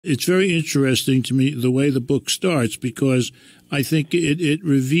It's very interesting to me the way the book starts because I think it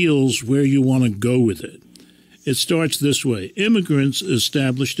reveals where you want to go with it. It starts this way. Immigrants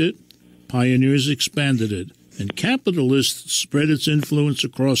established it, pioneers expanded it, and capitalists spread its influence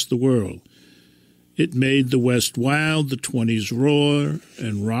across the world. It made the West wild, the 20s roar,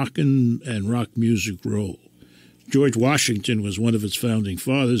 and rock music roll. George Washington was one of its founding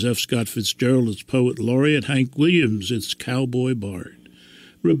fathers, F. Scott Fitzgerald its poet laureate, Hank Williams its cowboy bard.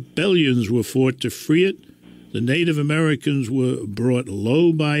 Rebellions were fought to free it. The Native Americans were brought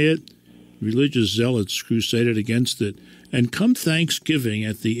low by it. Religious zealots crusaded against it. And come Thanksgiving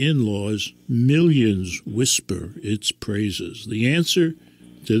at the in-laws, millions whisper its praises. The answer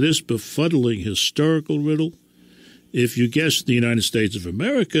to this befuddling historical riddle? If you guess the United States of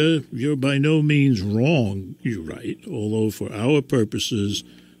America, you're by no means wrong, you write, although for our purposes,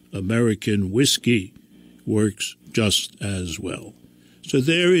 American whiskey works just as well. So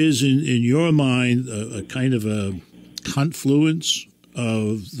there is, in your mind, a kind of a confluence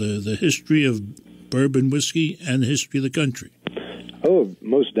of the history of bourbon whiskey and the history of the country. Oh,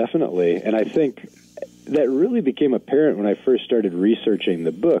 most definitely. And I think that really became apparent when I first started researching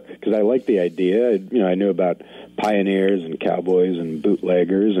the book, because I liked the idea. I knew about pioneers and cowboys and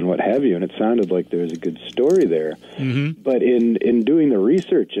bootleggers and what have you, and it sounded like there was a good story there. Mm-hmm. But in doing the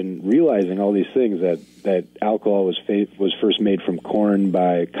research and realizing all these things, that alcohol was first made from corn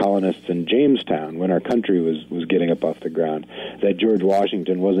by colonists in Jamestown when our country was getting up off the ground, that George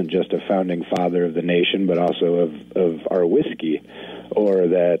Washington wasn't just a founding father of the nation, but also of our whiskey, or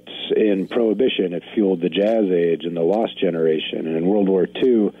that in Prohibition it fueled the Jazz Age and the Lost Generation, and in World War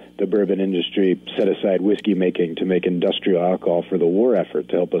II the bourbon industry set aside whiskey making to make industrial alcohol for the war effort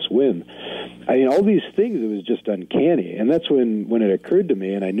to help us win. I mean, all these things, it was just uncanny, and that's when it occurred to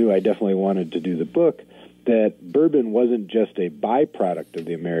me, and I knew I definitely wanted to do the book, that bourbon wasn't just a byproduct of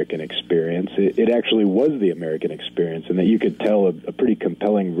the American experience. It actually was the American experience, and that you could tell a pretty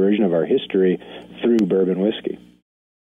compelling version of our history through bourbon whiskey.